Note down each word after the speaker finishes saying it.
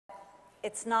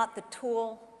it's not the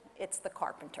tool, it's the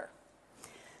carpenter.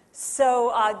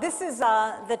 So this is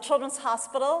the Children's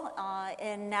Hospital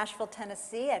in Nashville,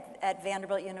 Tennessee at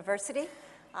Vanderbilt University.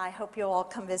 I hope you'll all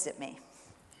come visit me.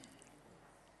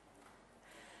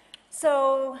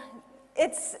 So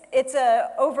it's an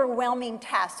overwhelming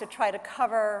task to try to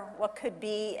cover what could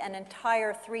be an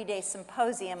entire 3-day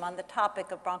symposium on the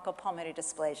topic of bronchopulmonary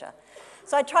dysplasia.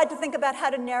 So I tried to think about how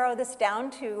to narrow this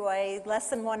down to a less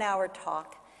than 1 hour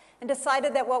talk and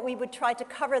decided that what we would try to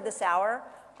cover this hour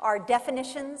are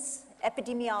definitions,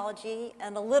 epidemiology,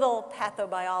 and a little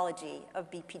pathobiology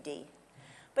of BPD.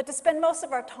 But to spend most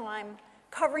of our time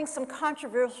covering some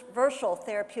controversial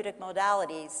therapeutic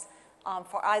modalities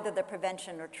for either the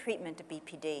prevention or treatment of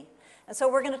BPD. And so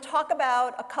we're going to talk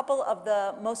about a couple of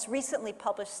the most recently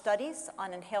published studies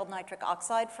on inhaled nitric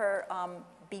oxide for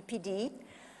BPD.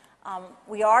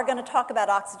 We are going to talk about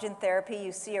oxygen therapy.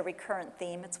 You see a recurrent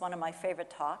theme. It's one of my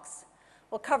favorite talks.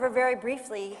 We'll cover very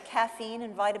briefly caffeine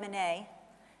and vitamin A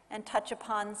and touch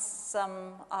upon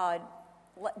some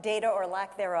data or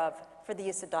lack thereof for the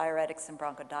use of diuretics and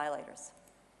bronchodilators.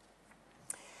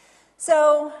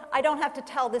 So I don't have to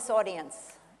tell this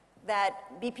audience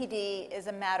that BPD is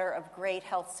a matter of great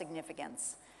health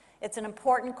significance. It's an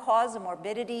important cause of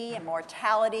morbidity and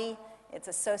mortality. It's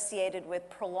associated with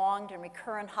prolonged and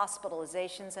recurrent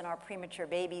hospitalizations in our premature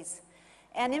babies.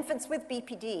 And infants with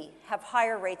BPD have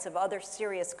higher rates of other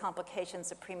serious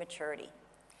complications of prematurity.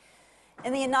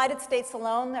 In the United States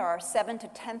alone, there are 7,000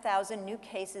 to 10,000 new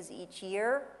cases each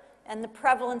year, and the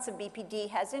prevalence of BPD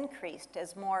has increased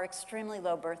as more extremely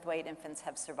low birth weight infants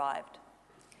have survived.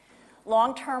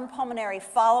 Long-term pulmonary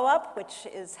follow-up, which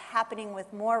is happening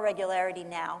with more regularity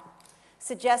now,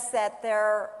 suggests that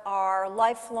there are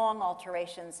lifelong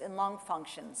alterations in lung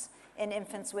functions in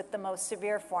infants with the most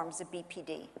severe forms of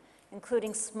BPD,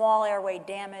 including small airway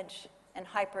damage and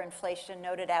hyperinflation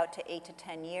noted out to 8 to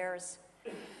 10 years,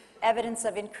 evidence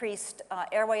of increased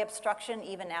airway obstruction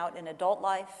even out in adult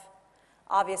life,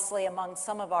 obviously among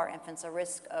some of our infants a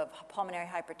risk of pulmonary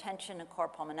hypertension and cor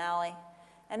pulmonale,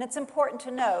 and it's important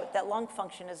to note that lung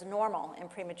function is normal in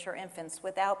premature infants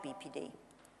without BPD.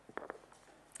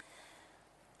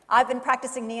 I've been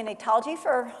practicing neonatology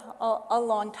for a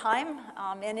long time,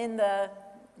 and in the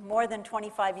more than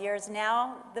 25 years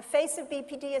now, the face of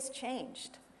BPD has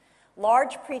changed.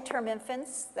 Large preterm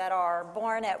infants that are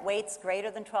born at weights greater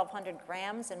than 1,200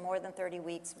 grams and more than 30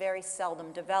 weeks very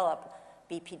seldom develop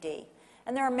BPD.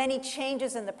 And there are many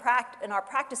changes in our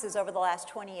practices over the last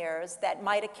 20 years that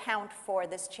might account for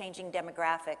this changing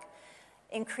demographic.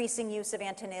 Increasing use of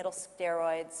antenatal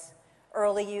steroids,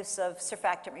 early use of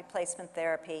surfactant replacement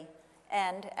therapy,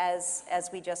 and as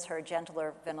we just heard,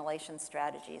 gentler ventilation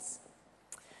strategies.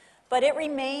 But it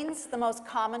remains the most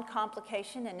common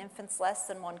complication in infants less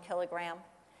than 1 kilogram.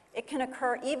 It can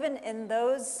occur even in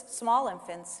those small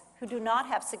infants who do not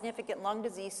have significant lung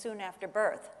disease soon after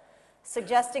birth,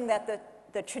 suggesting that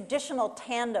the traditional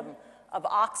tandem of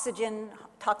oxygen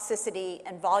toxicity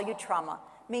and volute trauma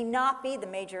may not be the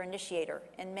major initiator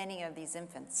in many of these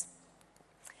infants.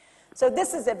 So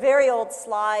this is a very old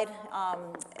slide.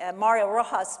 Mario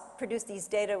Rojas produced these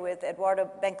data with Eduardo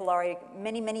Bencolari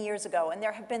many, many years ago, and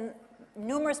there have been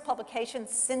numerous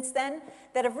publications since then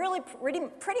that have really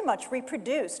pretty much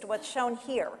reproduced what's shown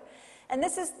here. And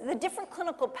this is the different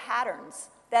clinical patterns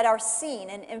that are seen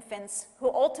in infants who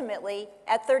ultimately,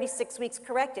 at 36 weeks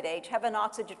corrected age, have an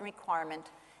oxygen requirement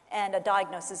and a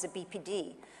diagnosis of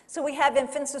BPD. So we have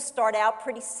infants who start out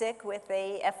pretty sick with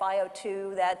a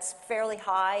FiO2 that's fairly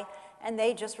high, and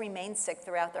they just remain sick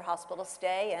throughout their hospital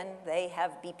stay, and they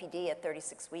have BPD at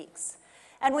 36 weeks.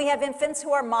 And we have infants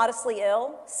who are modestly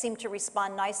ill, seem to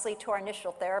respond nicely to our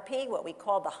initial therapy, what we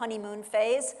call the honeymoon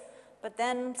phase, but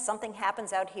then something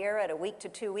happens out here at a week to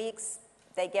 2 weeks,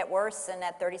 they get worse, and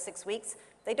at 36 weeks,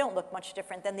 they don't look much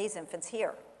different than these infants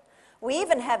here. We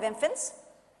even have infants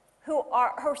who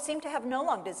seem to have no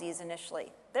lung disease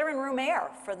initially. They're in room air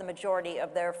for the majority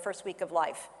of their first week of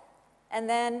life. And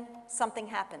then something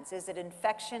happens. Is it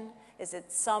infection? Is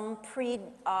it some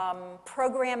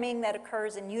programming that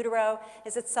occurs in utero?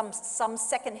 Is it some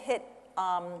second hit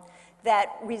that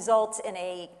results in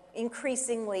a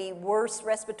increasingly worse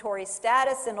respiratory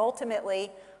status? And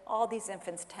ultimately, all these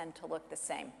infants tend to look the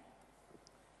same.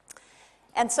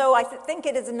 And so I think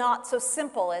it is not so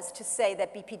simple as to say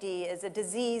that BPD is a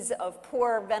disease of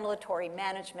poor ventilatory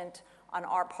management on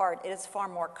our part. It is far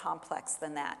more complex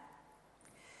than that.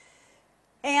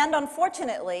 And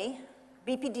unfortunately,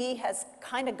 BPD has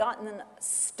kind of gotten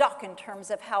stuck in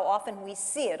terms of how often we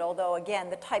see it, although again,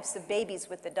 the types of babies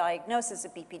with the diagnosis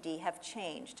of BPD have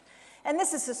changed. And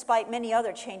this is despite many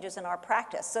other changes in our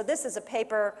practice. So this is a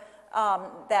paper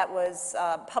that was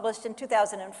published in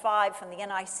 2005 from the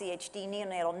NICHD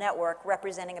Neonatal Network,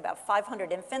 representing about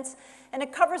 500 infants. And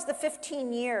it covers the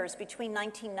 15 years between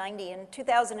 1990 and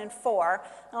 2004.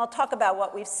 And I'll talk about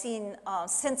what we've seen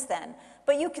since then.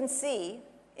 But you can see,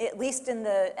 at least in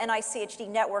the NICHD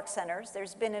network centers,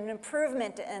 there's been an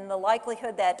improvement in the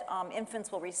likelihood that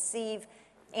infants will receive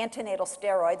antenatal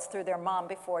steroids through their mom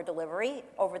before delivery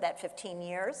over that 15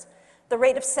 years. The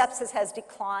rate of sepsis has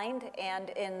declined, and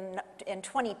in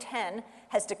 2010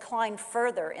 has declined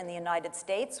further in the United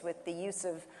States with the use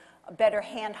of better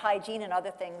hand hygiene and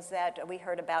other things that we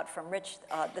heard about from Rich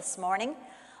this morning.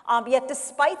 Yet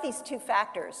despite these two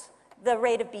factors, the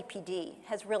rate of BPD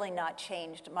has really not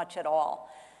changed much at all.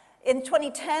 In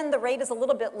 2010, the rate is a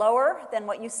little bit lower than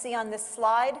what you see on this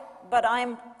slide, but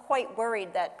I'm quite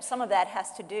worried that some of that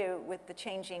has to do with the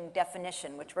changing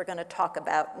definition, which we're going to talk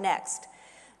about next.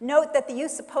 Note that the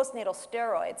use of postnatal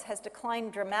steroids has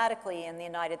declined dramatically in the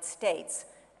United States,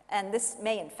 and this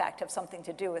may in fact have something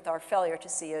to do with our failure to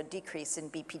see a decrease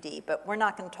in BPD, but we're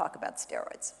not going to talk about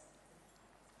steroids.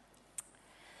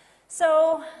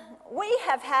 So we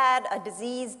have had a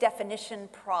disease definition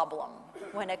problem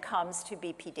when it comes to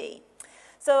BPD.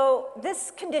 So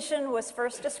this condition was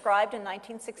first described in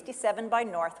 1967 by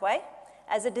Northway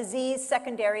as a disease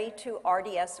secondary to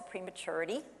RDS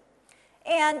prematurity.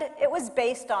 And it was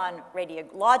based on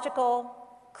radiological,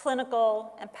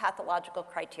 clinical, and pathological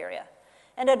criteria.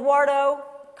 And Eduardo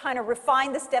kind of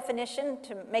refined this definition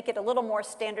to make it a little more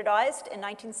standardized in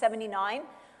 1979,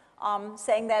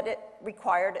 saying that it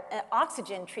required an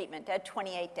oxygen treatment at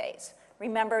 28 days.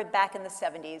 Remember, back in the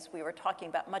 70s, we were talking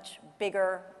about much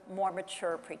bigger, more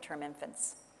mature preterm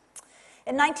infants.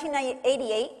 In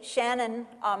 1988, Shannon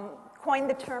coined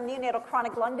the term neonatal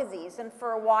chronic lung disease, and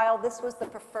for a while this was the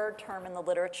preferred term in the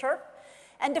literature,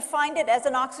 and defined it as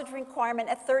an oxygen requirement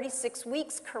at 36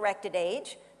 weeks corrected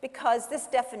age, because this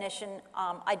definition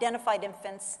identified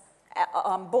infants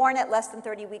born at less than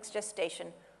 30 weeks gestation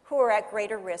who are at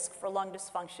greater risk for lung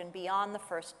dysfunction beyond the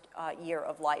first year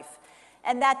of life.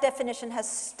 And that definition has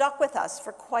stuck with us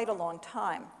for quite a long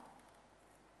time.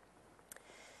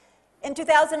 In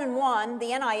 2001, the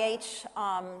NIH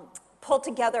pulled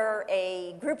together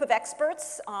a group of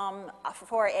experts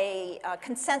for a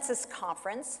consensus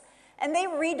conference, and they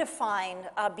redefined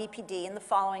BPD in the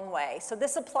following way. So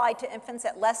this applied to infants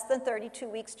at less than 32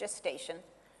 weeks gestation,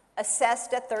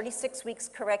 assessed at 36 weeks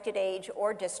corrected age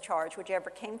or discharge,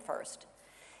 whichever came first.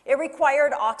 It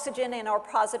required oxygen and or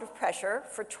positive pressure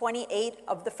for 28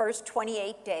 of the first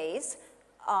 28 days.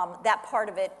 That part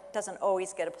of it doesn't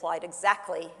always get applied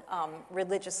exactly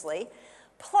religiously.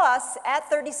 Plus, at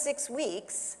 36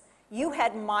 weeks, you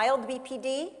had mild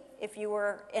BPD if you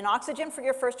were in oxygen for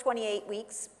your first 28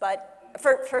 weeks,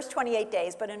 first 28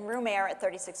 days, but in room air at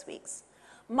 36 weeks.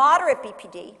 Moderate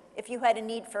BPD if you had a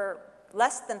need for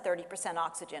less than 30%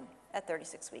 oxygen at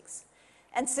 36 weeks.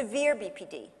 And severe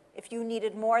BPD if you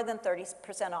needed more than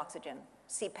 30% oxygen,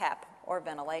 CPAP, or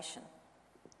ventilation.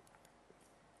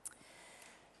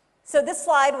 So this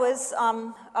slide was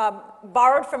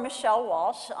borrowed from Michelle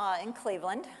Walsh in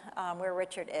Cleveland, where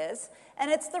Richard is,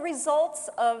 and it's the results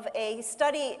of a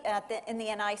study in the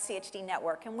NICHD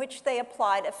network in which they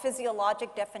applied a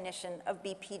physiologic definition of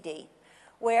BPD,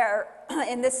 where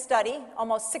in this study,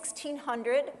 almost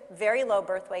 1,600 very low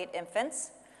birth weight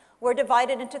infants were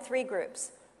divided into three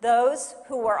groups: those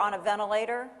who were on a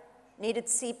ventilator, needed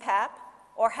CPAP,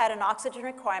 or had an oxygen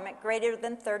requirement greater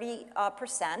than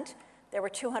 30%. There were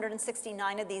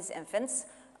 269 of these infants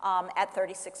at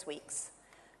 36 weeks.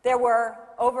 There were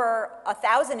over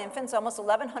 1,000 infants, almost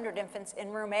 1,100 infants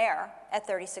in room air at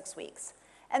 36 weeks.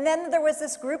 And then there was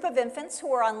this group of infants who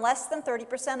were on less than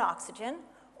 30% oxygen,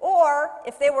 or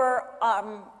if they were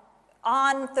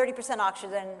on 30%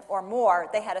 oxygen or more,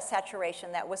 they had a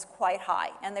saturation that was quite high,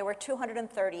 and there were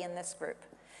 230 in this group.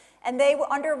 And they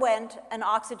underwent an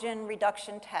oxygen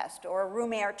reduction test, or a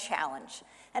room air challenge.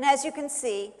 And as you can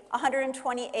see,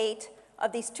 128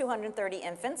 of these 230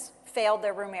 infants failed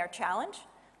their room air challenge,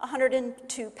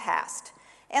 102 passed.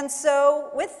 And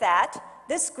so with that,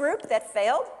 this group that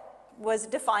failed was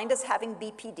defined as having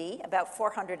BPD, about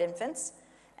 400 infants.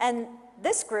 And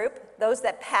this group, those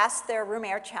that passed their room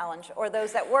air challenge, or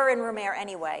those that were in room air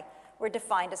anyway, were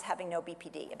defined as having no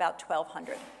BPD, about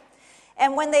 1,200.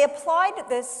 And when they applied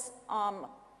this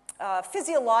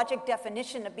physiologic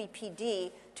definition of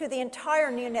BPD to the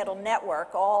entire neonatal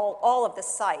network, all of the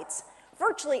sites,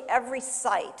 virtually every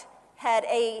site had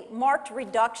a marked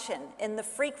reduction in the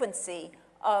frequency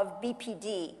of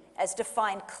BPD as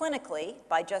defined clinically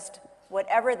by just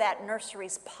whatever that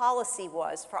nursery's policy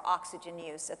was for oxygen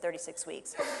use at 36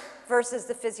 weeks, versus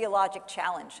the physiologic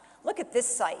challenge. Look at this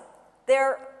site.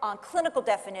 Their clinical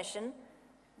definition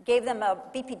gave them a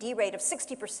BPD rate of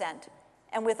 60%,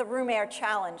 and with a room air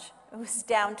challenge, it was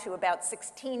down to about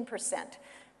 16%.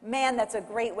 Man, that's a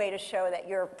great way to show that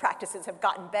your practices have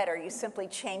gotten better. You simply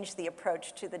change the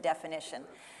approach to the definition.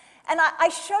 And I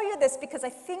show you this because I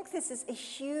think this is a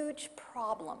huge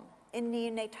problem in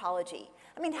neonatology.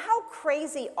 I mean, how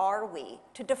crazy are we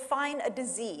to define a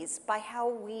disease by how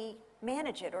we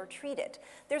manage it or treat it?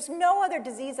 There's no other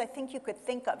disease I think you could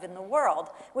think of in the world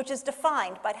which is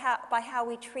defined by how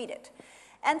we treat it.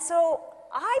 And so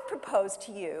I propose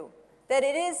to you that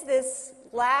it is this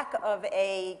lack of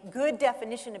a good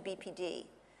definition of BPD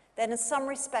that in some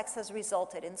respects has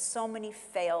resulted in so many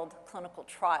failed clinical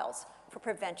trials for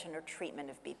prevention or treatment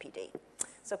of BPD.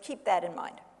 So keep that in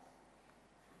mind.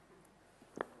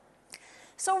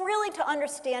 So really, to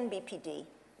understand BPD,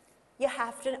 you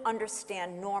have to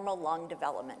understand normal lung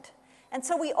development. And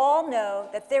so we all know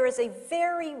that there is a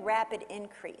very rapid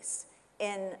increase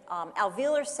in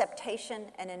alveolar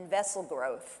septation and in vessel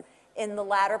growth in the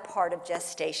latter part of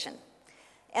gestation.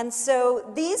 And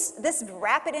so this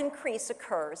rapid increase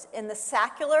occurs in the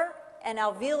saccular and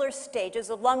alveolar stages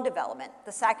of lung development.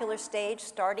 The saccular stage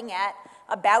starting at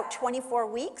about 24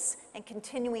 weeks and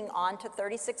continuing on to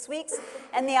 36 weeks,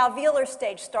 and the alveolar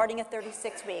stage starting at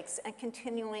 36 weeks and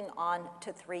continuing on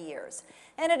to 3 years.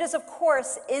 And it is, of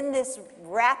course, in this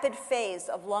rapid phase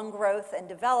of lung growth and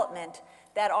development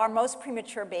that our most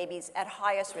premature babies at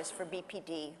highest risk for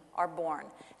BPD are born.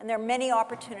 And there are many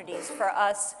opportunities for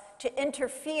us to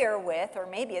interfere with, or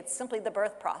maybe it's simply the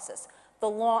birth process, the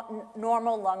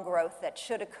normal lung growth that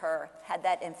should occur had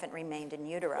that infant remained in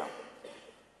utero.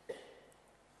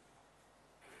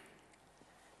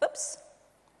 Oops,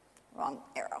 wrong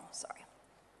arrow, sorry.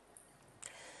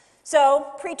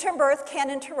 So preterm birth can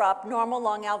interrupt normal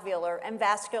lung alveolar and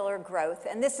vascular growth,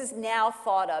 and this is now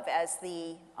thought of as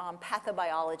the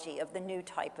pathobiology of the new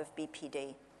type of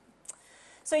BPD.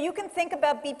 So you can think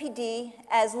about BPD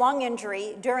as lung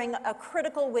injury during a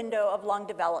critical window of lung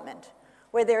development,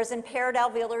 where there's impaired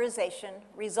alveolarization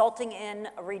resulting in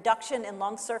a reduction in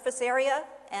lung surface area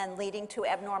and leading to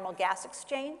abnormal gas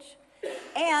exchange,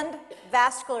 and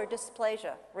vascular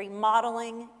dysplasia,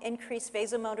 remodeling, increased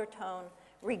vasomotor tone,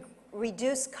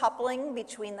 reduced coupling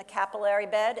between the capillary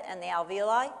bed and the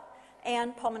alveoli,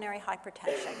 and pulmonary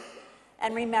hypertension.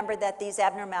 And remember that these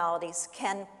abnormalities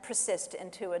can persist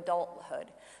into adulthood.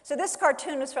 So this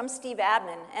cartoon is from Steve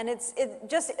Abnett, and it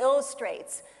just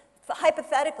illustrates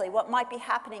hypothetically what might be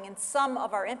happening in some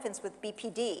of our infants with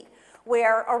BPD,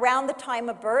 where around the time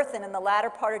of birth and in the latter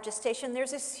part of gestation,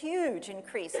 there's this huge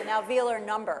increase in alveolar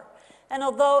number. And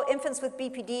although infants with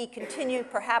BPD continue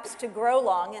perhaps to grow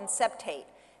lung and septate,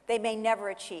 they may never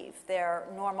achieve their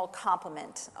normal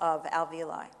complement of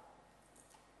alveoli.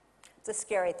 It's a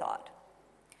scary thought.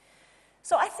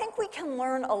 So I think we can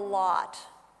learn a lot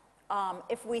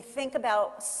if we think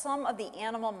about some of the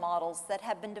animal models that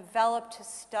have been developed to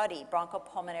study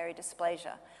bronchopulmonary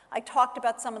dysplasia. I talked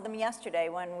about some of them yesterday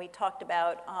when we talked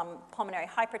about pulmonary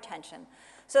hypertension.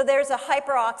 So there's a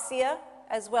hyperoxia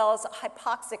as well as a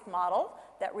hypoxic model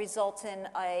that results in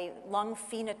a lung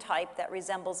phenotype that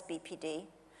resembles BPD.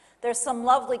 There's some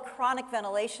lovely chronic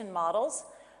ventilation models.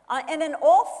 And in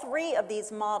all three of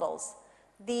these models,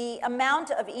 the amount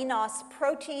of eNOS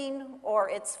protein or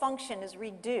its function is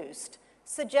reduced,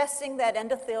 suggesting that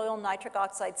endothelial nitric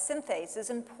oxide synthase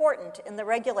is important in the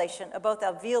regulation of both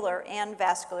alveolar and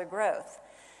vascular growth.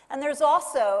 And there's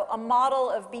also a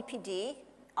model of BPD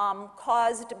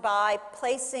caused by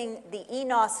placing the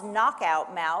eNOS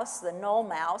knockout mouse, the null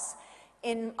mouse,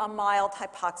 in a mild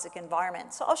hypoxic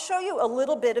environment. So I'll show you a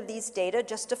little bit of these data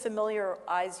just to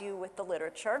familiarize you with the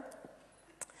literature.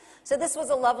 So this was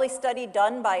a lovely study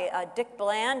done by Dick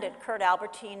Bland and Kurt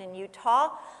Albertine in Utah,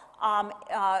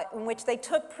 in which they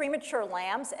took premature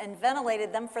lambs and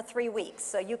ventilated them for 3 weeks.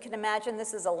 So you can imagine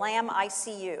this is a lamb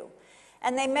ICU.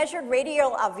 And they measured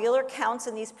radial alveolar counts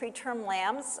in these preterm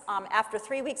lambs after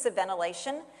 3 weeks of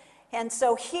ventilation. And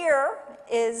so here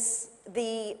is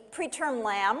the preterm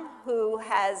lamb who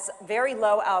has very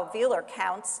low alveolar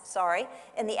counts,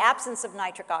 in the absence of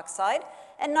nitric oxide.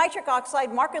 And nitric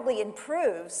oxide markedly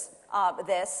improves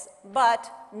this,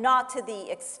 but not to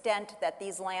the extent that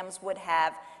these lambs would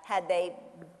have had they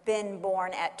been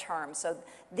born at term. So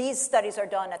these studies are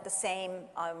done at the same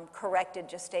corrected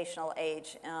gestational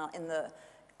age in the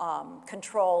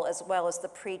control as well as the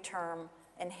preterm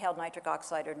inhaled nitric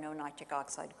oxide or no nitric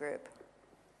oxide group.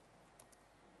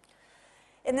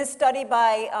 In this study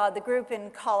by the group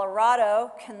in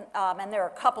Colorado, and there are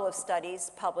a couple of studies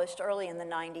published early in the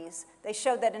 90s, they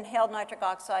showed that inhaled nitric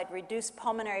oxide reduced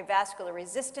pulmonary vascular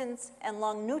resistance and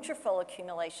lung neutrophil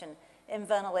accumulation in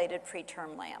ventilated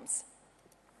preterm lambs.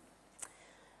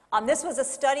 This was a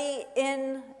study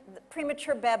in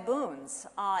premature baboons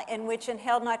in which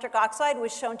inhaled nitric oxide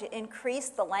was shown to increase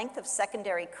the length of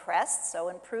secondary crests, so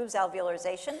improves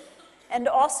alveolarization, and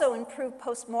also improve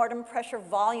postmortem pressure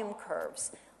volume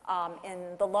curves in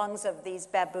the lungs of these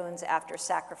baboons after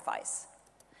sacrifice.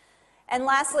 And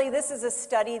lastly, this is a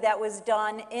study that was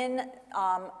done in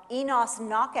enos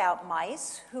knockout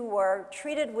mice who were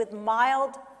treated with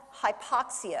mild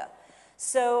hypoxia.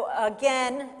 So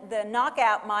again, the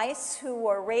knockout mice who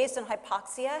were raised in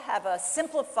hypoxia have a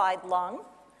simplified lung,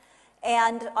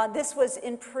 and this was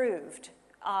improved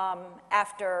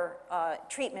after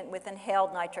treatment with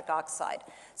inhaled nitric oxide.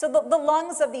 So the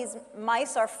lungs of these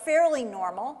mice are fairly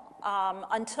normal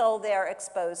until they're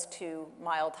exposed to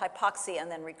mild hypoxia and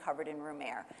then recovered in room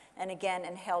air. And again,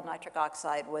 inhaled nitric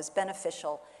oxide was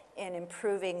beneficial in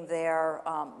improving their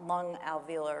lung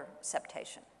alveolar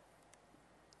septation.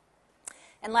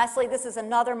 And lastly, this is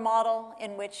another model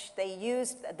in which they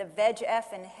used the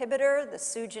VEGF inhibitor, the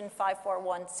Sugen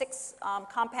 5416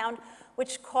 compound,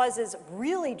 which causes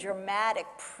really dramatic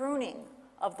pruning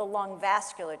of the lung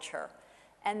vasculature.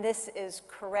 And this is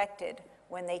corrected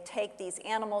when they take these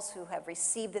animals who have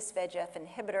received this VEGF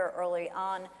inhibitor early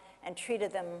on and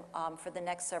treated them for the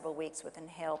next several weeks with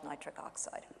inhaled nitric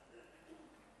oxide.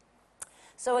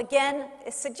 So again,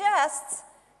 it suggests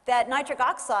that nitric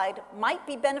oxide might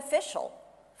be beneficial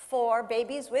for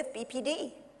babies with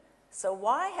BPD. So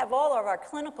why have all of our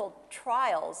clinical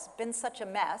trials been such a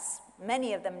mess,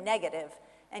 many of them negative,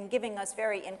 and giving us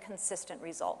very inconsistent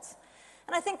results?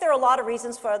 And I think there are a lot of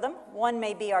reasons for them. One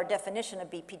may be our definition of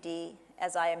BPD,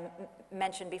 as I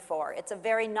mentioned before. It's a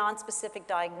very nonspecific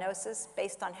diagnosis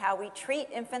based on how we treat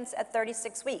infants at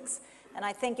 36 weeks. And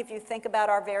I think if you think about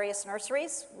our various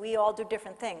nurseries, we all do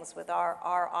different things with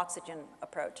our oxygen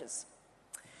approaches.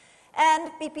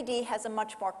 And BPD has a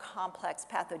much more complex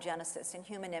pathogenesis in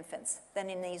human infants than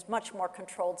in these much more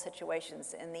controlled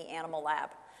situations in the animal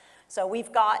lab. So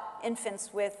we've got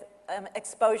infants with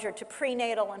exposure to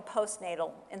prenatal and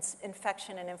postnatal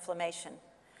infection and inflammation.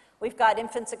 We've got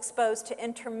infants exposed to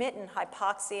intermittent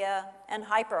hypoxia and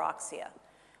hyperoxia.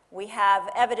 We have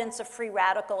evidence of free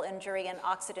radical injury and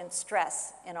oxidant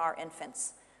stress in our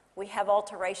infants. We have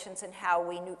alterations in how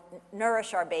we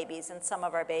nourish our babies, and some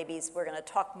of our babies, we're going to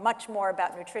talk much more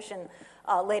about nutrition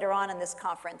later on in this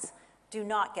conference, do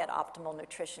not get optimal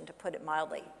nutrition, to put it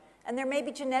mildly. And there may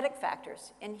be genetic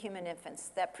factors in human infants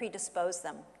that predispose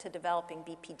them to developing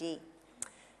BPD.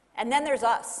 And then there's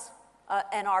us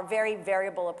and our very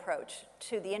variable approach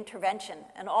to the intervention,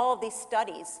 and all of these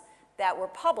studies that were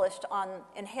published on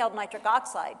inhaled nitric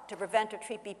oxide to prevent or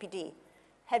treat BPD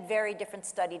had very different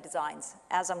study designs,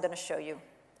 as I'm going to show you.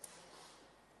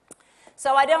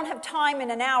 So I don't have time in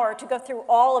an hour to go through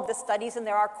all of the studies, and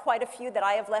there are quite a few that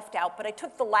I have left out, but I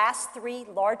took the last 3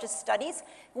 largest studies,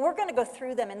 and we're going to go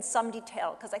through them in some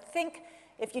detail, because I think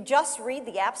if you just read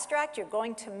the abstract, you're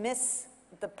going to miss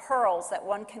the pearls that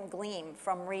one can glean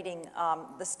from reading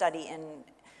the study in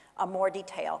more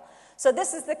detail. So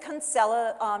this is the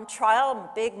Kinsella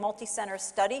trial, big multi-center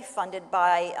study funded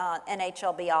by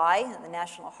NHLBI, the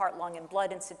National Heart, Lung, and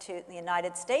Blood Institute in the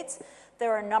United States.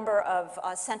 There are a number of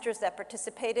centers that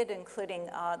participated, including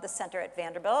the center at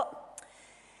Vanderbilt.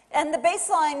 And the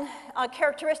baseline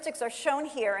characteristics are shown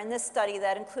here in this study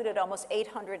that included almost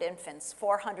 800 infants,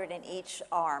 400 in each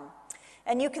arm.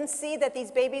 And you can see that these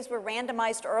babies were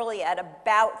randomized early at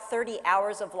about 30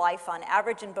 hours of life on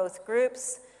average in both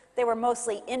groups. They were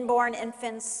mostly inborn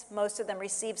infants. Most of them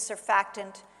received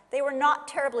surfactant. They were not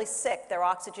terribly sick. Their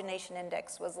oxygenation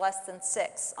index was less than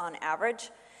 6 on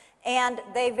average. And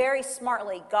they very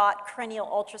smartly got cranial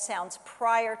ultrasounds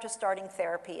prior to starting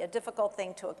therapy, a difficult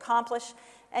thing to accomplish.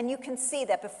 And you can see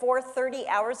that before 30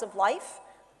 hours of life,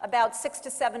 about 6 to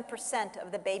 7%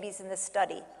 of the babies in this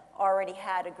study already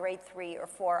had a grade 3 or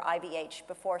 4 IVH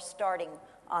before starting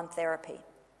on therapy.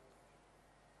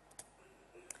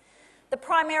 The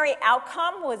primary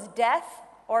outcome was death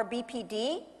or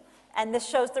BPD, and this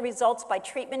shows the results by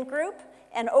treatment group.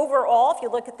 And overall, if you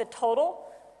look at the total,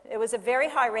 it was a very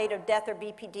high rate of death or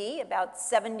BPD, about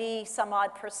 70 some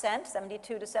odd percent,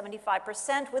 72 to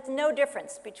 75%, with no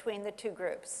difference between the 2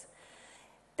 groups.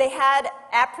 They had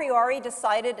a priori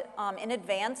decided in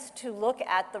advance to look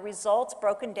at the results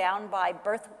broken down by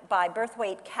birth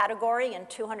weight category in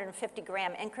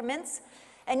 250-gram increments.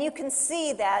 And you can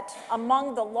see that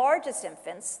among the largest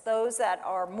infants, those that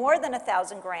are more than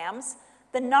 1,000 grams,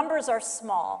 The numbers are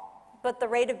small, but the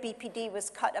rate of BPD was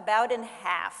cut about in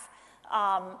half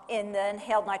in the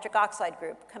inhaled nitric oxide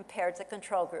group compared to the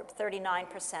control group,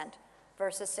 39%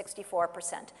 versus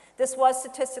 64%. This was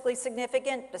statistically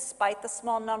significant despite the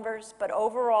small numbers, but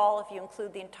overall, if you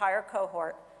include the entire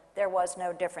cohort, there was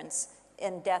no difference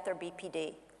in death or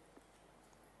BPD.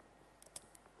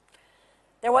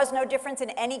 There was no difference in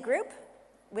any group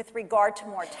with regard to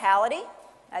mortality.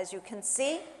 As you can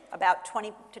see, about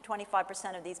 20 to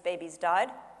 25% of these babies died.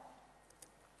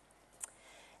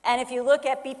 And if you look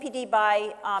at BPD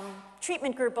by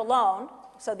treatment group alone,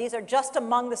 so these are just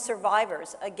among the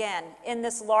survivors, again, in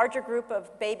this larger group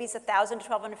of babies, 1,000 to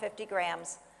 1,250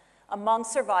 grams, among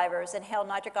survivors, inhaled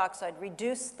nitric oxide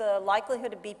reduced the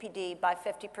likelihood of BPD by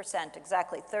 50%,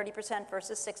 exactly 30%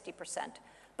 versus 60%.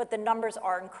 But the numbers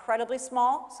are incredibly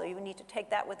small, so you need to take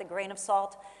that with a grain of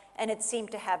salt, and it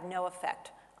seemed to have no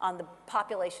effect on the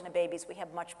population of babies we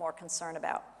have much more concern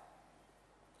about.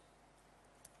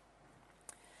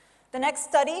 The next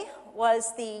study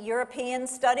was the European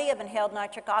study of inhaled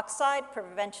nitric oxide,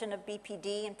 prevention of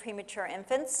BPD in premature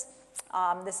infants.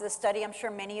 This is a study I'm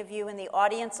sure many of you in the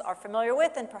audience are familiar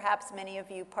with, and perhaps many of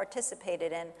you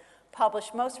participated in,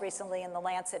 published most recently in The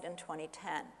Lancet in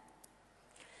 2010.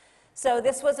 So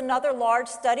this was another large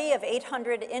study of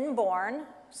 800 inborn,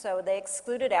 so they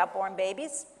excluded outborn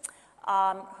babies,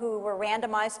 who were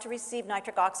randomized to receive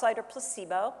nitric oxide or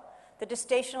placebo. The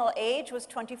gestational age was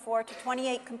 24 to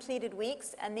 28 completed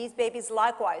weeks, and these babies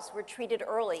likewise were treated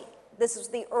early. This was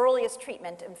the earliest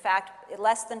treatment, in fact,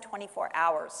 less than 24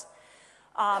 hours.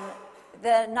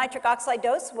 The nitric oxide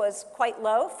dose was quite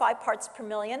low, 5 parts per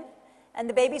million, and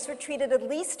the babies were treated at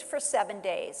least for 7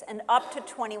 days and up to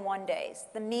 21 days.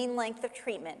 The mean length of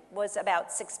treatment was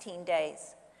about 16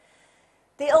 days.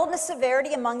 The illness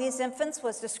severity among these infants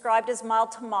was described as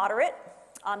mild to moderate.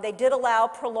 They did allow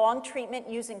prolonged treatment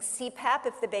using CPAP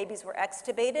if the babies were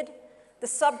extubated. The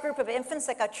subgroup of infants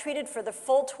that got treated for the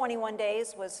full 21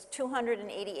 days was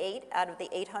 288 out of the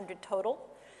 800 total.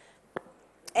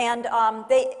 And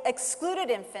they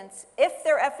excluded infants if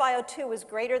their FiO2 was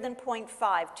greater than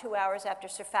 0.5 2 hours after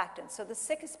surfactant. So the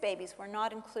sickest babies were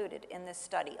not included in this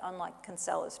study, unlike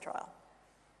Kinsella's trial.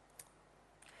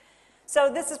 So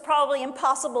this is probably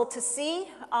impossible to see.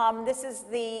 This is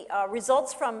the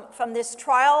results from this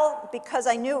trial. Because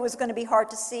I knew it was going to be hard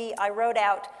to see, I wrote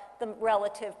out the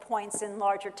relative points in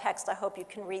larger text. I hope you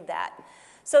can read that.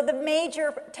 So the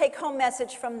major take-home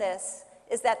message from this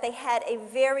is that they had a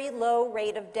very low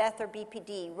rate of death or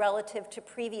BPD relative to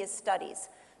previous studies.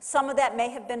 Some of that may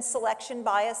have been selection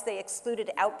bias. They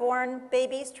excluded outborn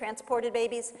babies, transported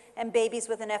babies, and babies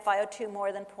with an FiO2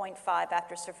 more than 0.5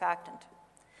 after surfactant.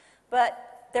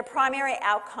 But their primary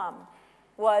outcome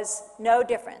was no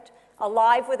different.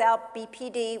 Alive without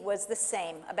BPD was the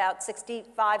same, about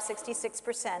 65,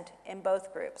 66% in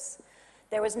both groups.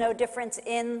 There was no difference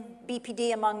in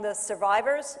BPD among the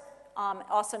survivors,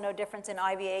 also no difference in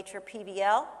IVH or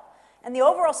PVL. And the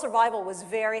overall survival was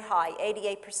very high,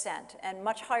 88%, and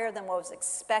much higher than what was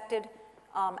expected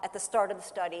at the start of the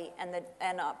study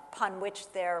and upon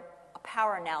which their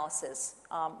power analysis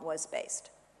was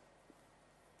based.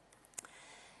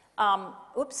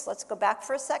 Let's go back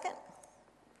for a second.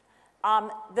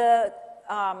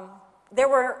 There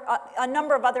were a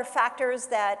number of other factors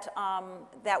that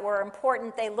were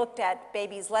important. They looked at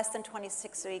babies less than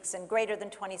 26 weeks and greater than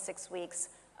 26 weeks.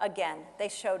 Again, they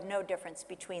showed no difference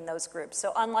between those groups.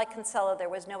 So unlike Kinsella, there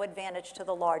was no advantage to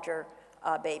the larger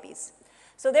babies.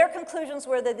 So their conclusions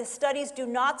were that the studies do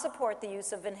not support the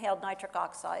use of inhaled nitric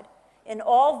oxide in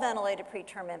all ventilated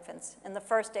preterm infants in the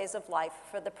first days of life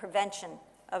for the prevention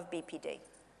of BPD.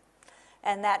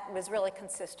 And that was really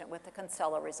consistent with the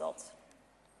Kinsella results.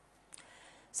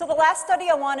 So the last study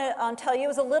I want to tell you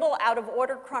is a little out of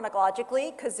order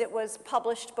chronologically because it was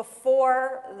published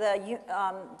before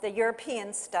the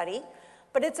European study,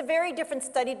 but it's a very different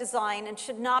study design and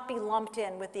should not be lumped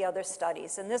in with the other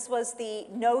studies. And this was the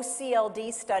No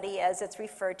CLD study, as it's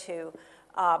referred to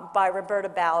by Roberta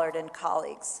Ballard and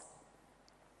colleagues.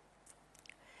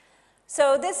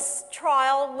 So this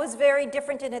trial was very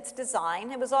different in its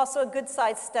design. It was also a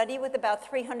good-sized study with about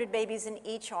 300 babies in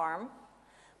each arm.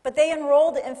 But they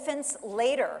enrolled infants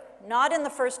later, not in the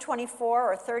first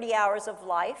 24 or 30 hours of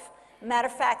life. Matter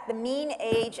of fact, the mean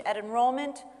age at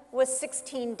enrollment was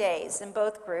 16 days in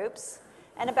both groups.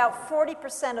 And about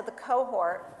 40% of the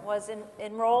cohort was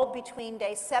enrolled between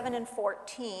day 7 and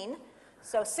 14.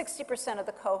 So 60% of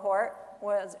the cohort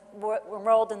was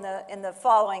enrolled in the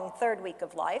following third week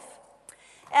of life.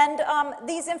 And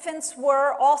these infants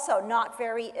were also not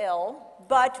very ill,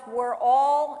 but were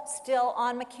all still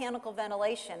on mechanical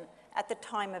ventilation at the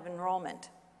time of enrollment,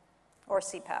 or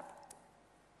CPAP.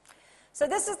 So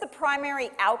this is the primary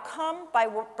outcome by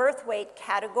birth weight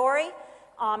category.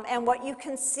 And what you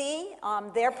can see,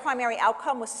 their primary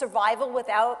outcome was survival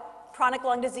without chronic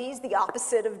lung disease, the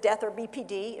opposite of death or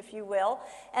BPD, if you will.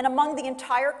 And among the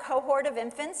entire cohort of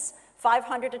infants,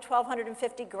 500 to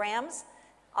 1,250 grams,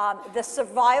 the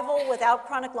survival without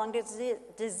chronic lung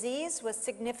disease was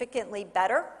significantly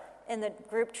better in the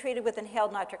group treated with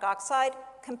inhaled nitric oxide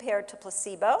compared to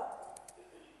placebo.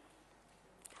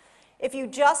 If you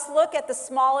just look at the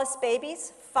smallest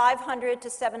babies, 500 to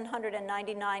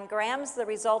 799 grams, the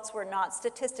results were not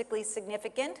statistically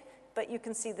significant, but you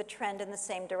can see the trend in the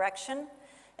same direction.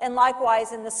 And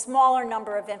likewise, in the smaller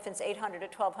number of infants, 800 to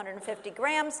 1,250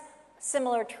 grams,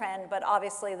 similar trend, but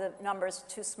obviously the number's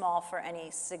too small for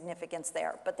any significance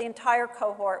there. But the entire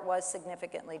cohort was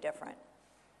significantly different.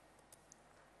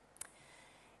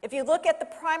 If you look at the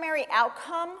primary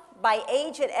outcome by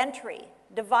age at entry,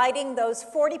 dividing those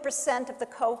 40% of the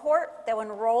cohort that were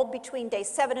enrolled between day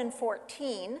 7 and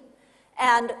 14,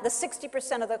 and the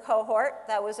 60% of the cohort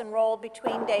that was enrolled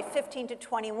between day 15 to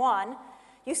 21,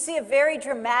 you see a very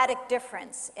dramatic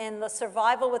difference in the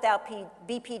survival without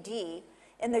BPD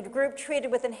in the group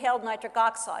treated with inhaled nitric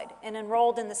oxide and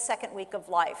enrolled in the second week of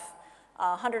life.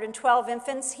 112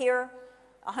 infants here,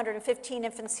 115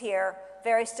 infants here,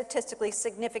 very statistically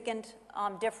significant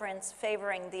difference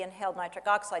favoring the inhaled nitric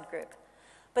oxide group.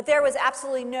 But there was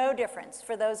absolutely no difference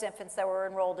for those infants that were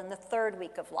enrolled in the third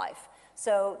week of life.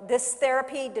 So this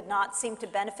therapy did not seem to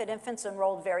benefit infants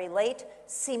enrolled very late,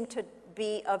 seemed to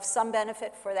be of some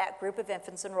benefit for that group of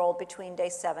infants enrolled between day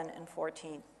 7 and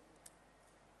 14.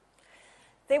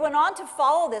 They went on to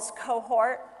follow this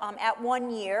cohort at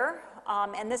 1 year,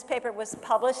 and this paper was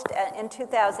published in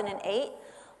 2008.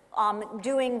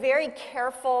 Doing very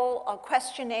careful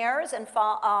questionnaires and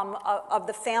of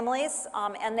the families,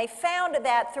 and they found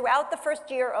that throughout the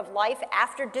first year of life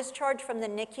after discharge from the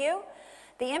NICU,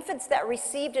 the infants that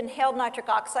received inhaled nitric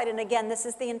oxide, and again, this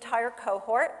is the entire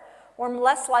cohort, were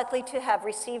less likely to have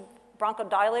received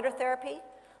bronchodilator therapy,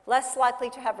 less likely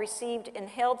to have received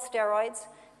inhaled steroids,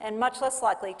 and much less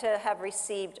likely to have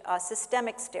received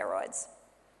systemic steroids.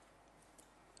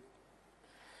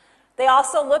 They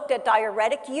also looked at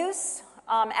diuretic use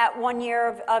at 1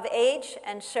 year of age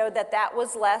and showed that that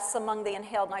was less among the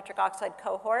inhaled nitric oxide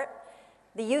cohort.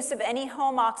 The use of any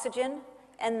home oxygen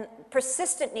and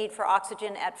persistent need for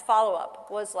oxygen at follow-up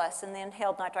was less in the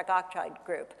inhaled nitric oxide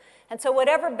group. And so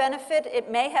whatever benefit it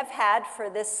may have had for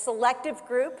this selective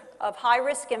group of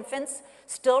high-risk infants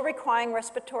still requiring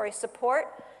respiratory support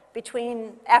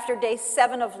after day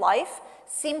 7 of life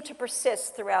seemed to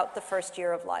persist throughout the first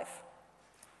year of life.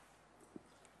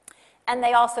 And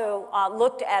they also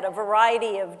looked at a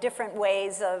variety of different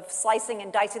ways of slicing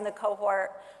and dicing the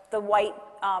cohort, the white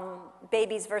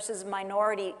babies versus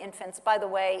minority infants. By the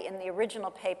way, in the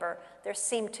original paper, there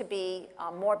seemed to be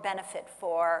more benefit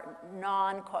for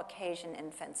non-Caucasian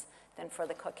infants than for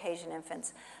the Caucasian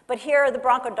infants. But here, the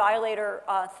bronchodilator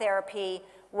therapy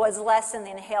was less in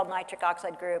the inhaled nitric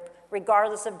oxide group,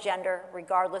 regardless of gender,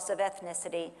 regardless of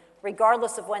ethnicity,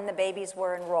 regardless of when the babies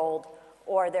were enrolled,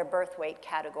 or their birth weight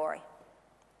category.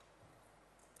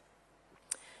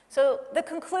 So the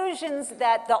conclusions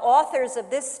that the authors of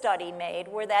this study made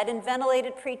were that in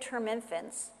ventilated preterm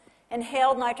infants,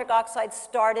 inhaled nitric oxide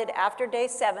started after day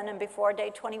 7 and before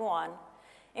day 21,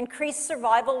 increased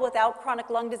survival without chronic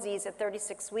lung disease at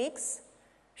 36 weeks,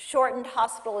 shortened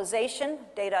hospitalization,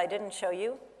 data I didn't show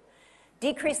you,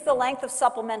 decreased the length of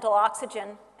supplemental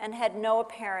oxygen, and had no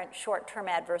apparent short-term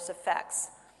adverse effects.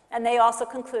 And they also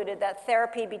concluded that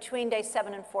therapy between day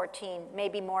 7 and 14 may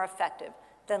be more effective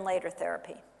than later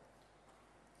therapy.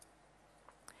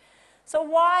 So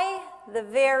why the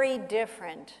very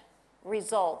different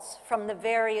results from the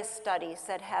various studies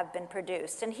that have been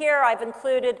produced? And here I've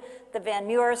included the Van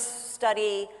Muir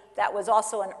study that was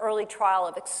also an early trial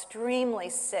of extremely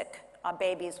sick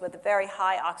babies with a very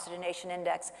high oxygenation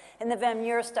index. In the Van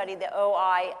Muir study, the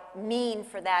OI mean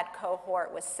for that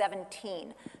cohort was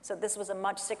 17. So this was a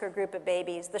much sicker group of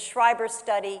babies. The Schreiber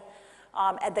study,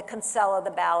 and the Kinsella,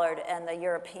 the Ballard, and the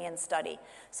European study.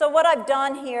 So what I've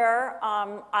done here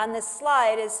on this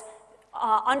slide is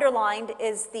underlined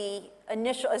is the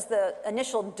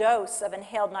initial dose of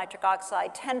inhaled nitric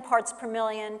oxide, 10 parts per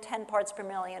million, 10 parts per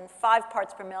million, 5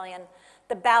 parts per million.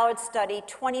 The Ballard study,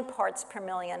 20 parts per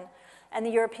million, and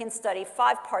the European study,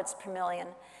 5 parts per million.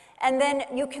 And then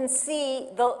you can see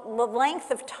the length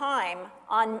of time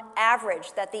on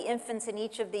average that the infants in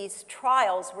each of these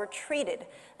trials were treated.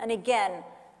 And again,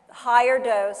 higher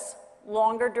dose,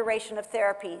 longer duration of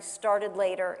therapy started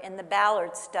later in the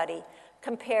Ballard study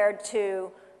compared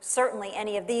to certainly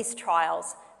any of these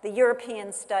trials. The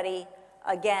European study,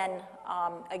 again,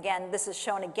 this is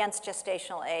shown against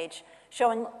gestational age,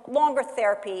 showing longer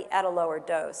therapy at a lower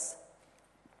dose.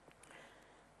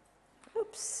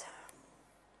 Oops.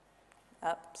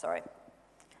 Oh, sorry.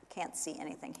 Can't see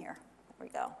anything here. There we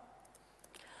go.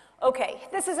 Okay,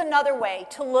 this is another way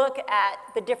to look at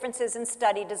the differences in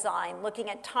study design, looking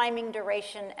at timing,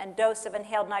 duration, and dose of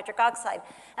inhaled nitric oxide.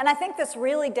 And I think this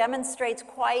really demonstrates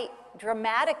quite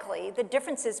dramatically the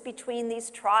differences between these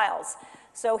trials.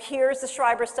 So here's the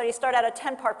Schreiber study, started out at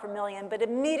 10 parts per million, but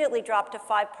immediately dropped to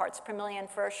 5 parts per million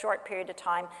for a short period of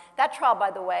time. That trial, by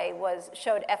the way,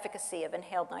 showed efficacy of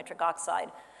inhaled nitric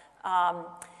oxide.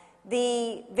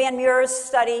 The Van Meur's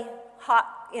study,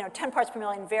 10 parts per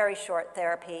million, very short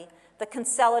therapy. The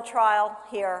Kinsella trial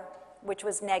here, which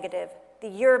was negative. The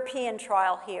European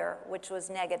trial here, which was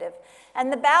negative.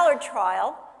 And the Ballard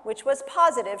trial, which was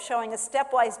positive, showing a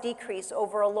stepwise decrease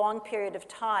over a long period of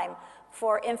time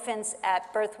for infants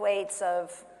at birth weights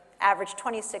of average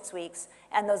 26 weeks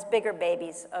and those bigger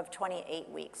babies of 28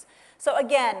 weeks. So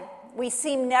again, we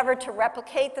seem never to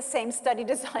replicate the same study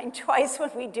design twice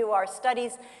when we do our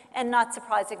studies, and not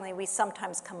surprisingly, we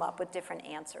sometimes come up with different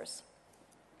answers.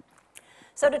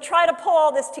 So to try to pull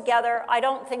all this together, I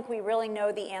don't think we really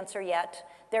know the answer yet.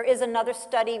 There is another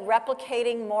study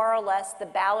replicating more or less the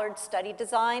Ballard study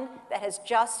design that has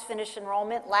just finished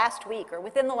enrollment last week, or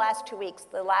within the last 2 weeks.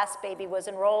 The last baby was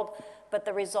enrolled, but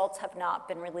the results have not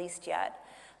been released yet.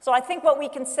 So I think what we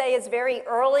can say is very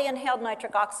early inhaled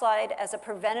nitric oxide as a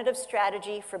preventative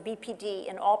strategy for BPD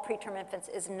in all preterm infants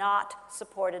is not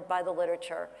supported by the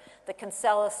literature. The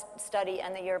Kinsella study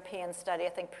and the European study, I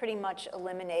think, pretty much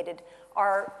eliminated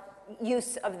our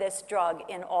use of this drug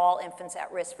in all infants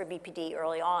at risk for BPD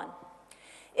early on.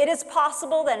 It is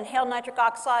possible that inhaled nitric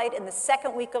oxide in the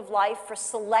second week of life for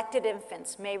selected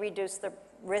infants may reduce the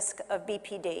risk of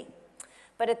BPD.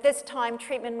 But at this time,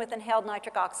 treatment with inhaled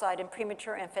nitric oxide in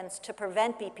premature infants to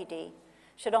prevent BPD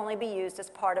should only be used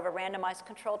as part of a randomized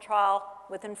controlled trial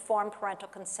with informed parental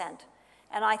consent,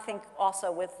 and I think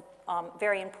also with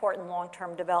very important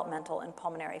long-term developmental and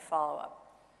pulmonary follow-up.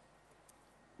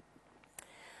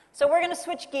 So we're going to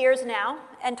switch gears now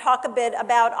and talk a bit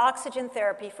about oxygen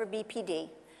therapy for BPD.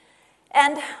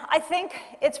 And I think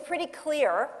it's pretty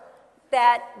clear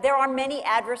that there are many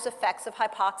adverse effects of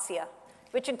hypoxia,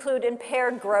 which include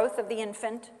impaired growth of the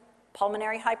infant,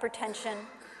 pulmonary hypertension,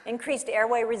 increased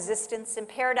airway resistance,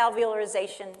 impaired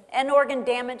alveolarization, and organ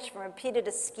damage from repeated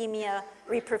ischemia,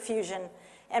 reperfusion,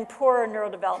 and poorer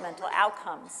neurodevelopmental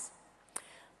outcomes.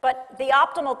 But the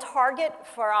optimal target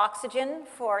for oxygen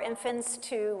for infants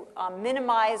to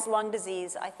minimize lung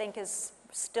disease, I think, is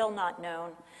still not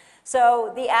known.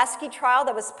 So the ASCII trial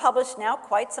that was published now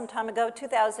quite some time ago,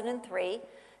 2003,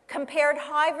 compared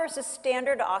high versus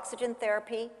standard oxygen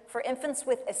therapy for infants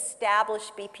with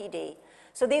established BPD.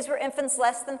 So these were infants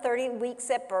less than 30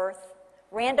 weeks at birth,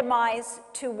 randomized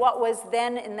to what was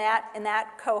then in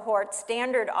that cohort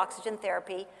standard oxygen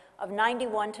therapy of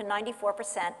 91 to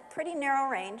 94%, pretty narrow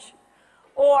range,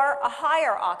 or a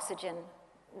higher oxygen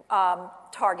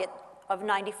target of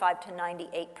 95 to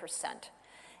 98%.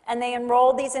 And they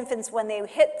enrolled these infants when they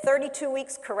hit 32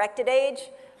 weeks corrected age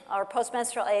or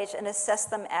postmenstrual age and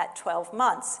assessed them at 12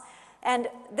 months. And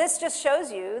this just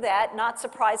shows you that, not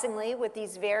surprisingly, with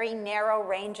these very narrow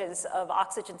ranges of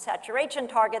oxygen saturation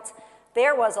targets,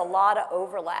 there was a lot of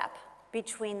overlap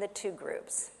between the two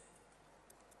groups.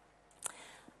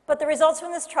 But the results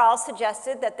from this trial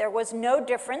suggested that there was no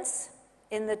difference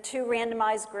in the two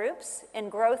randomized groups in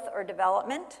growth or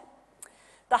development.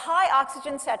 The high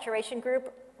oxygen saturation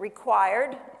group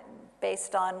required,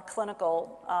 based on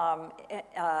clinical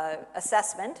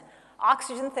assessment,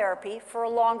 oxygen therapy for a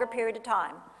longer period of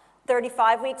time.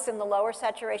 35 weeks in the lower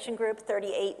saturation group,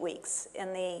 38 weeks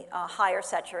in the higher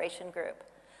saturation group.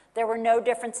 There were no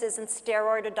differences in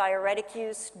steroid or diuretic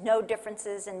use, no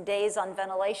differences in days on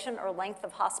ventilation or length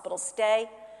of hospital stay,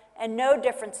 and no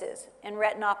differences in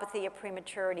retinopathy of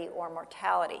prematurity or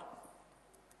mortality.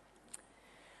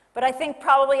 But I think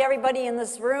probably everybody in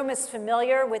this room is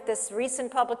familiar with this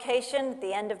recent publication at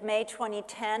the end of May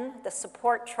 2010, the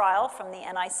SUPPORT trial from the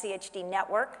NICHD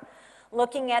network,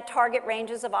 looking at target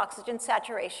ranges of oxygen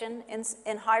saturation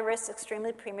in high-risk,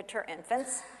 extremely premature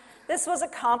infants. This was a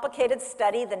complicated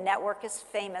study. The network is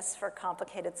famous for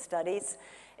complicated studies.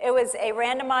 It was a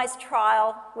randomized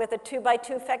trial with a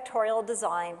 2x2 factorial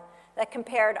design that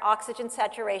compared oxygen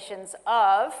saturations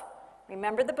of,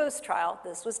 remember the boost trial,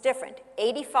 this was different,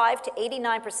 85 to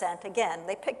 89%. Again,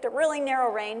 they picked a really narrow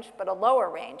range, but a lower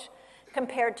range,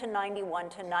 compared to 91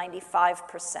 to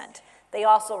 95%. They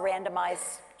also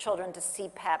randomized children to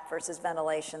CPAP versus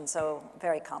ventilation, so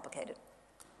very complicated.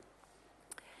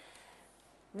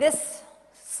 This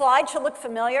slide should look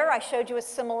familiar. I showed you a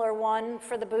similar one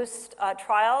for the BOOST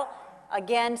trial.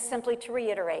 Again, simply to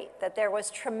reiterate that there was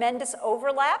tremendous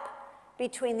overlap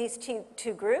between these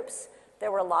two groups.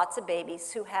 There were lots of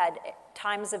babies who had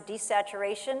times of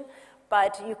desaturation,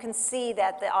 but you can see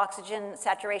that the oxygen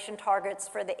saturation targets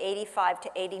for the 85 to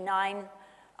 89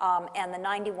 and the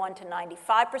 91 to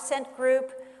 95%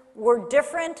 group were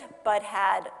different, but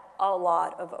had a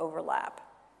lot of overlap.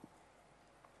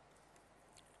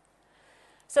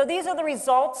 So these are the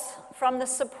results from the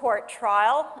support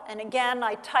trial. And again,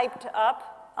 I typed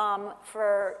up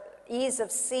for ease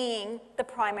of seeing the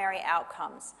primary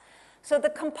outcomes. So the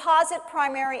composite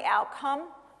primary outcome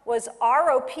was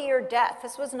ROP or death.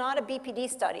 This was not a BPD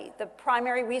study. The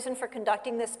primary reason for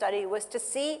conducting this study was to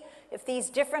see if these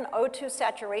different O2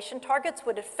 saturation targets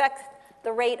would affect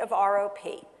the rate of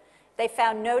ROP. They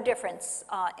found no difference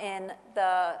in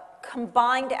the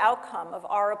combined outcome of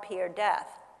ROP or death.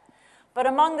 But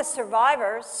among the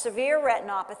survivors, severe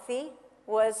retinopathy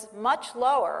was much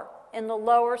lower in the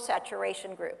lower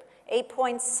saturation group.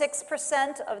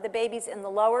 8.6% of the babies in the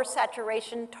lower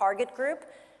saturation target group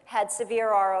had severe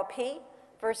ROP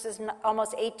versus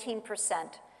almost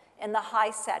 18% in the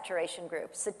high saturation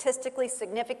group. Statistically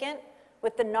significant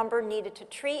with the number needed to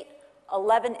treat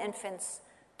 11 infants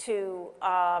to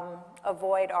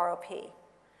avoid ROP.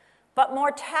 But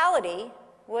mortality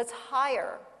was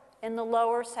higher in the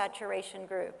lower saturation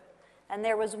group, and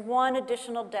there was one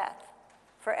additional death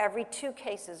for every 2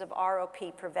 cases of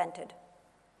ROP prevented.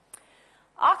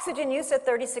 Oxygen use at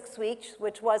 36 weeks,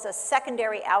 which was a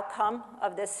secondary outcome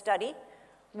of this study,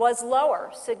 was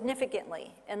lower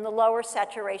significantly in the lower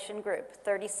saturation group,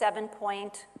 37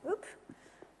 point, I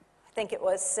think it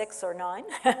was 6 or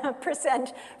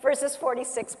 9% versus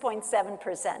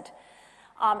 46.7%.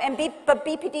 But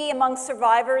BPD among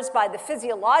survivors by the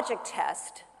physiologic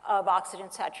test of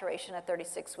oxygen saturation at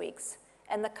 36 weeks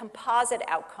and the composite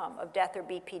outcome of death or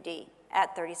BPD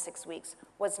at 36 weeks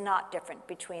was not different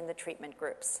between the treatment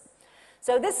groups.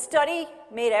 So this study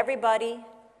made everybody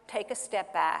take a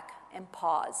step back and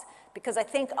pause, because I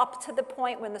think up to the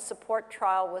point when the support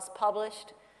trial was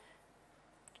published,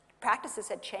 practices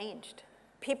had changed.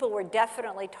 People were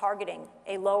definitely targeting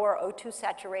a lower O2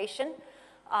 saturation.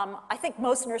 I think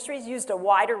most nurseries used a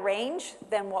wider range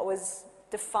than what was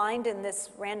defined in this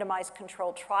randomized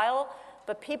controlled trial,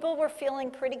 but people were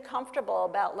feeling pretty comfortable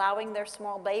about allowing their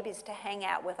small babies to hang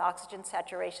out with oxygen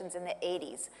saturations in the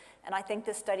 80s. And I think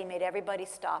this study made everybody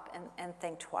stop and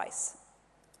think twice.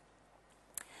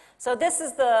 So this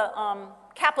is the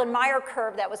Kaplan-Meier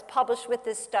curve that was published with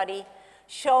this study,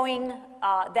 showing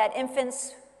that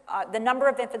infants, the number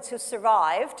of infants who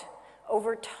survived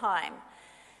over time.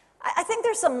 I think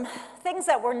there's some things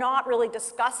that were not really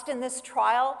discussed in this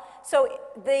trial. So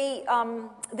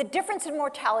the difference in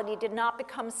mortality did not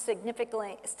become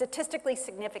statistically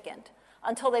significant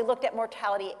until they looked at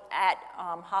mortality at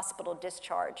hospital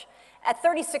discharge. At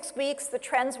 36 weeks, the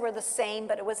trends were the same,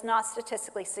 but it was not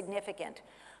statistically significant.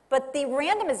 But the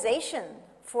randomization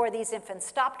for these infants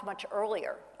stopped much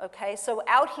earlier, okay? So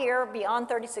out here, beyond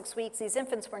 36 weeks, these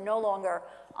infants were no longer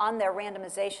on their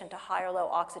randomization to high or low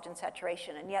oxygen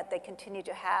saturation, and yet they continue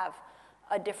to have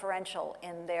a differential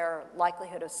in their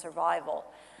likelihood of survival.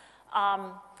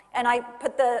 And I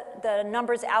put the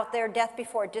numbers out there. Death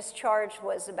before discharge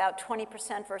was about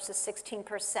 20% versus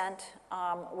 16%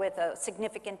 with a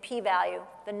significant p-value.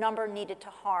 The number needed to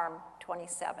harm,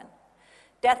 27.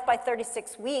 Death by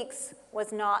 36 weeks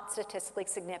was not statistically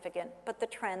significant, but the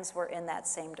trends were in that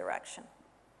same direction.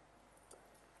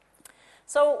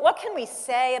 So what can we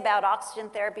say about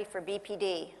oxygen therapy for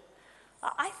BPD?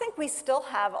 I think we still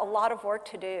have a lot of work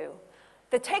to do.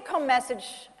 The take-home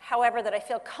message, however, that I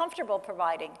feel comfortable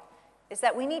providing is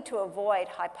that we need to avoid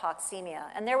hypoxemia.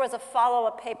 And there was a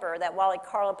follow-up paper that Wally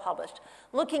Carlo published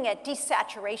looking at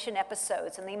desaturation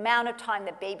episodes and the amount of time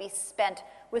that babies spent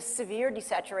with severe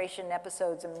desaturation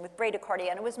episodes and with bradycardia,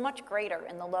 and it was much greater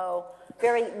in the low,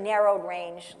 very narrowed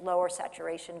range, lower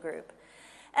saturation group.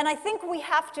 And I think we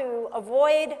have to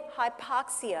avoid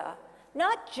hypoxia,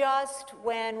 not just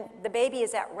when the baby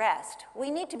is at rest. We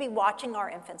need to be watching our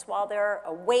infants while they're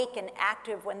awake and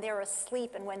active, when they're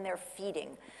asleep, and when they're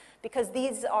feeding, because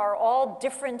these are all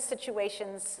different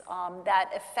situations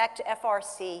that affect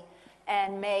FRC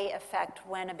and may affect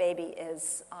when a baby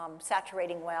is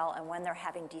saturating well and when they're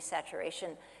having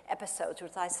desaturation episodes,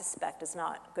 which I suspect is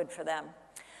not good for them.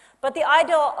 But the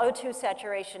ideal O2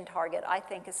 saturation target, I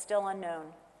think, is still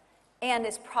unknown. and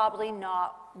is probably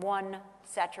not one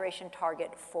saturation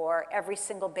target for every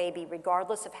single baby,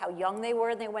 regardless of how young they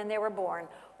were when they were born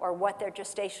or what their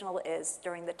gestational is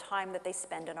during the time that they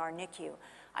spend in our NICU.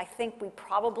 I think we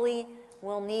probably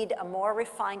will need a more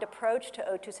refined approach to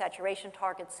O2 saturation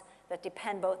targets that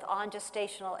depend both on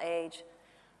gestational age,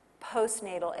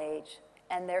 postnatal age,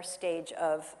 and their stage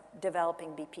of developing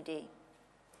BPD.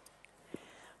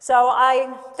 So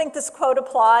I think this quote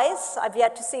applies. I've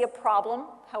yet to see a problem,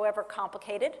 however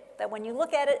complicated, that when you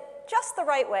look at it just the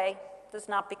right way, does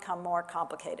not become more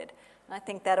complicated. And I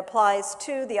think that applies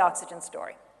to the oxygen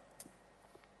story.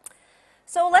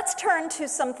 So let's turn to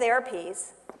some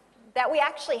therapies that we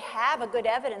actually have a good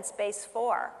evidence base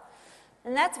for,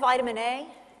 and that's vitamin A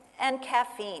and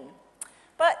caffeine.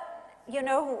 But, you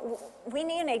know, we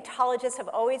neonatologists have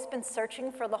always been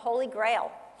searching for the Holy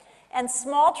Grail, and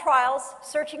small trials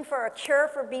searching for a cure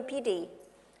for BPD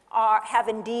have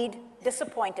indeed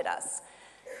disappointed us.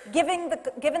 Given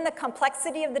the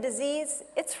complexity of the disease,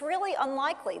 it's really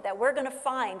unlikely that we're going to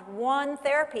find one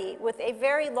therapy with a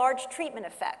very large treatment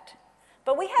effect.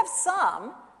 But we have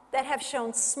some that have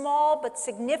shown small but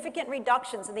significant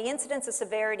reductions in the incidence and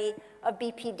severity of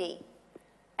BPD,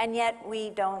 and yet we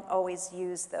don't always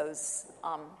use those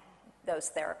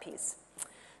therapies.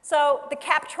 So the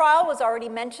CAP trial was already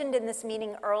mentioned in this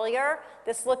meeting earlier.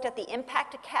 This looked at the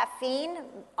impact of caffeine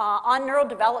on neural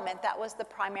development. That was the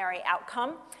primary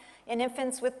outcome in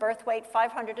infants with birth weight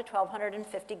 500 to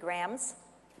 1,250 grams.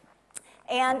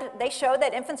 And they showed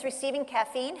that infants receiving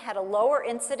caffeine had a lower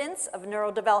incidence of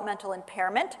neurodevelopmental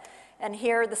impairment. And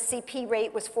here the CP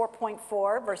rate was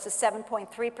 4.4 versus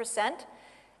 7.3%,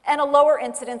 and a lower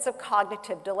incidence of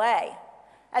cognitive delay.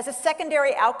 As a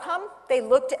secondary outcome, they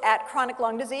looked at chronic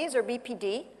lung disease, or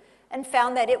BPD, and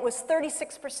found that it was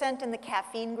 36% in the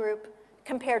caffeine group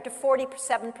compared to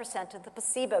 47% in the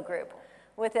placebo group,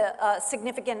 with a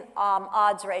significant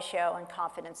odds ratio and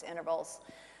confidence intervals.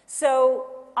 So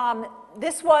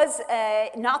this was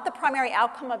not the primary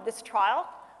outcome of this trial,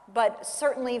 but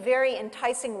certainly very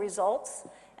enticing results.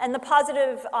 And the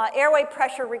positive airway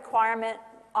pressure requirement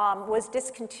was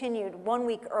discontinued 1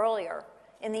 week earlier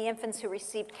in the infants who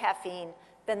received caffeine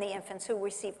than the infants who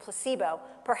received placebo,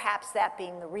 perhaps that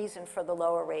being the reason for the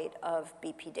lower rate of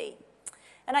BPD.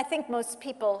 And I think most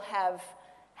people have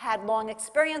had long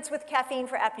experience with caffeine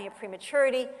for apnea of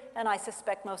prematurity, and I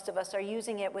suspect most of us are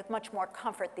using it with much more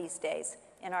comfort these days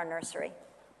in our nursery.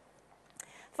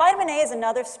 Vitamin A is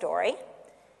another story.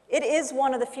 It is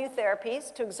one of the few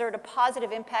therapies to exert a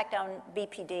positive impact on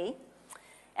BPD.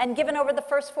 And given over the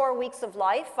first 4 weeks of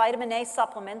life, vitamin A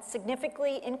supplements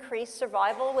significantly increase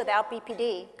survival without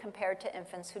BPD compared to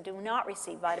infants who do not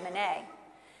receive vitamin A.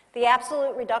 The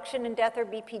absolute reduction in death or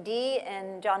BPD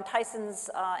in John Tyson's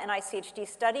NICHD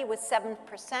study was 7%.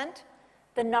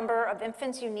 The number of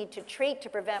infants you need to treat to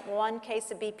prevent one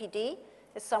case of BPD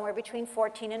is somewhere between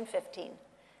 14 and 15.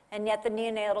 And yet the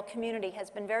neonatal community has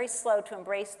been very slow to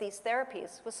embrace these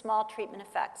therapies with small treatment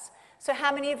effects. So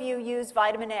how many of you use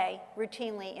vitamin A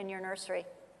routinely in your nursery?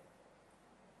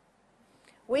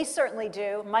 We certainly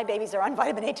do. My babies are on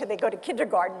vitamin A till they go to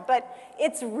kindergarten, but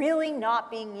it's really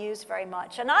not being used very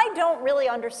much. And I don't really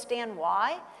understand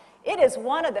why. It is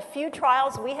one of the few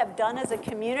trials we have done as a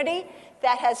community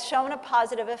that has shown a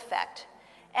positive effect.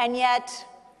 And yet,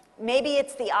 maybe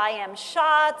it's the IM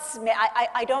shots,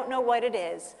 I don't know what it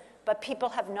is, but people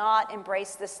have not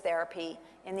embraced this therapy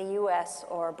in the US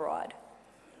or abroad.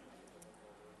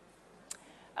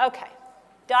 Okay,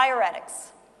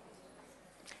 diuretics.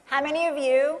 How many of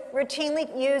you routinely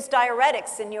use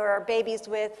diuretics in your babies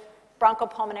with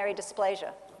bronchopulmonary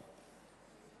dysplasia?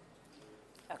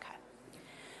 Okay.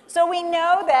 So we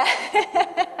know that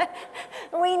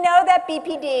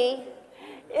BPD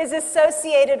is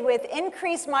associated with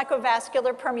increased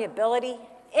microvascular permeability,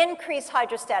 increased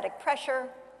hydrostatic pressure,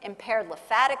 impaired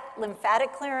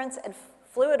lymphatic clearance, and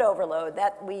fluid overload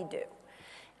that we do.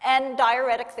 And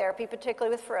diuretic therapy,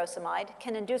 particularly with furosemide,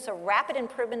 can induce a rapid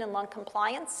improvement in lung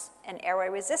compliance and airway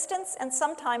resistance, and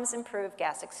sometimes improve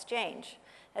gas exchange,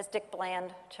 as Dick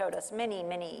Bland showed us many,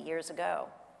 many years ago.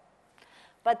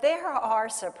 But there are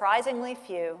surprisingly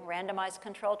few randomized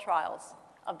control trials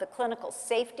of the clinical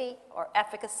safety or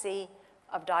efficacy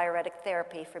of diuretic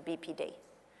therapy for BPD.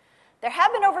 There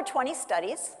have been over 20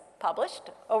 studies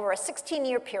published over a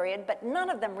 16-year period, but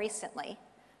none of them recently,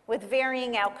 with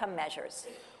varying outcome measures.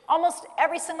 Almost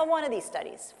every single one of these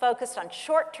studies focused on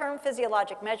short-term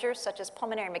physiologic measures such as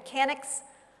pulmonary mechanics.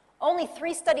 Only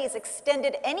 3 studies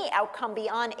extended any outcome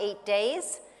beyond 8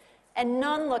 days, and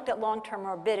none looked at long-term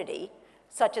morbidity.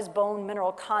 such as bone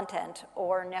mineral content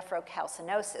or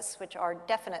nephrocalcinosis, which are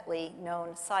definitely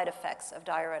known side effects of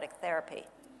diuretic therapy.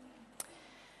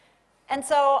 And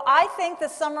so I think the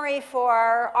summary for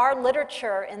our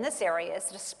literature in this area is,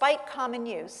 despite common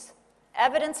use,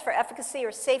 evidence for efficacy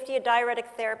or safety of diuretic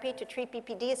therapy to treat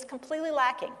BPD is completely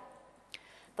lacking.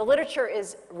 The literature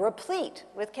is replete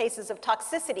with cases of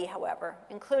toxicity, however,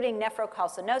 including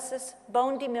nephrocalcinosis,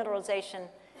 bone demineralization,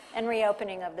 and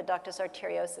reopening of the ductus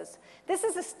arteriosus. This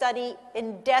is a study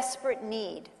in desperate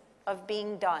need of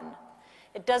being done.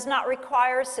 It does not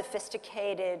require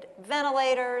sophisticated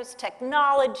ventilators,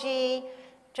 technology,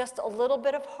 just a little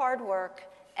bit of hard work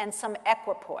and some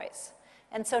equipoise.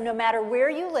 And so no matter where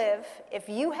you live, if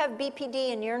you have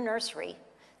BPD in your nursery,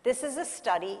 this is a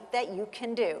study that you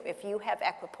can do if you have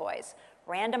equipoise.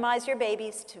 Randomize your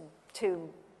babies to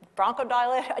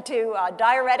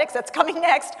diuretics, that's coming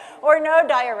next, or no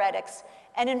diuretics,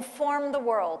 and inform the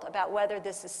world about whether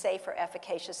this is safe or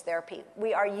efficacious therapy.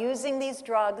 We are using these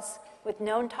drugs with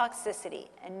known toxicity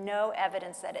and no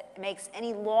evidence that it makes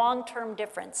any long-term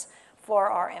difference for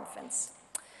our infants.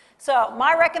 So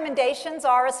my recommendations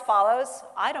are as follows.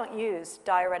 I don't use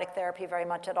diuretic therapy very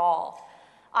much at all.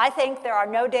 I think there are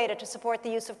no data to support the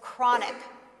use of chronic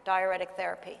diuretic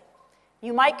therapy.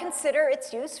 You might consider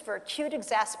its use for acute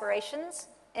exacerbations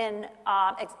in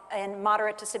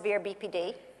moderate to severe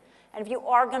BPD. And if you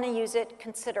are going to use it,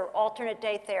 consider alternate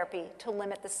day therapy to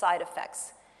limit the side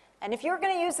effects. And if you're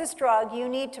going to use this drug, you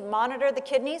need to monitor the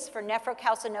kidneys for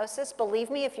nephrocalcinosis. Believe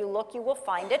me, if you look, you will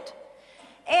find it.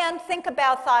 And think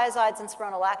about thiazides and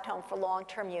spironolactone for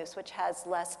long-term use, which has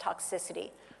less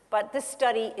toxicity. But this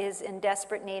study is in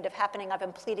desperate need of happening. I've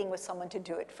been pleading with someone to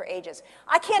do it for ages.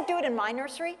 I can't do it in my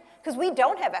nursery because we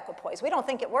don't have equipoise. We don't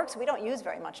think it works. We don't use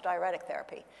very much diuretic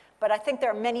therapy. But I think there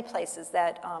are many places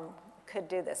that could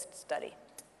do this study.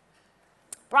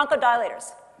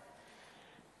 Bronchodilators.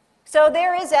 So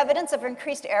there is evidence of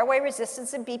increased airway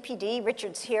resistance in BPD.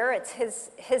 Richard's here. It's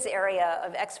his area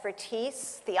of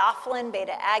expertise. Theophylline,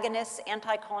 beta agonists,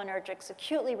 anticholinergics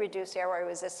acutely reduce airway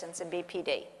resistance in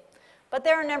BPD. But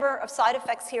there are a number of side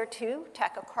effects here too: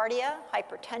 tachycardia,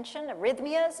 hypertension,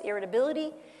 arrhythmias,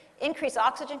 irritability, increased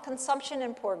oxygen consumption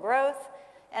and poor growth,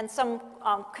 and some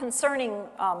concerning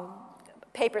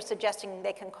papers suggesting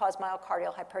they can cause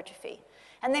myocardial hypertrophy.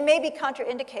 And they may be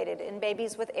contraindicated in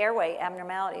babies with airway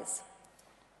abnormalities.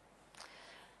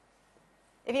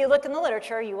 If you look in the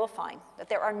literature, you will find that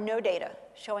there are no data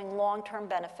showing long-term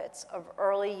benefits of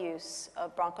early use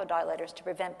of bronchodilators to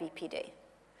prevent BPD.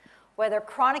 Whether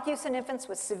chronic use in infants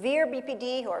with severe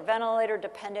BPD who are ventilator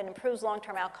dependent improves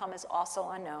long-term outcome is also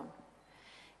unknown.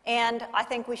 And I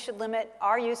think we should limit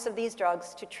our use of these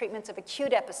drugs to treatments of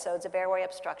acute episodes of airway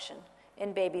obstruction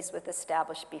in babies with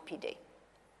established BPD.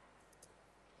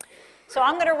 So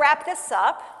I'm going to wrap this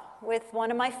up with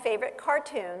one of my favorite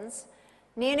cartoons.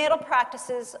 Neonatal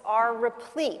practices are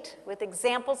replete with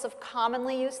examples of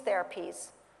commonly used therapies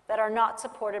that are not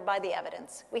supported by the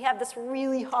evidence. We have this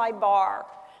really high bar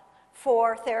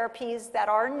for therapies that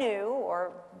are new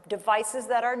or devices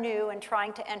that are new and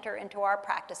trying to enter into our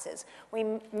practices.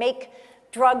 We make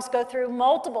drugs go through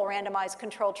multiple randomized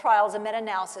controlled trials and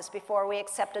meta-analysis before we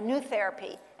accept a new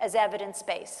therapy as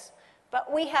evidence-based.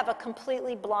 But we have a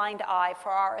completely blind eye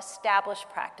for our established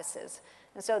practices.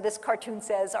 And so this cartoon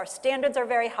says our standards are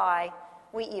very high.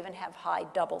 We even have high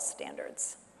double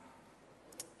standards.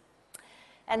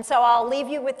 And so I'll leave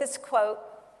you with this quote: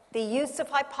 "The use of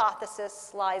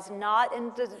hypothesis lies not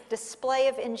in the display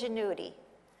of ingenuity,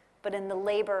 but in the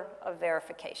labor of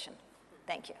verification."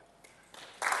 Thank you.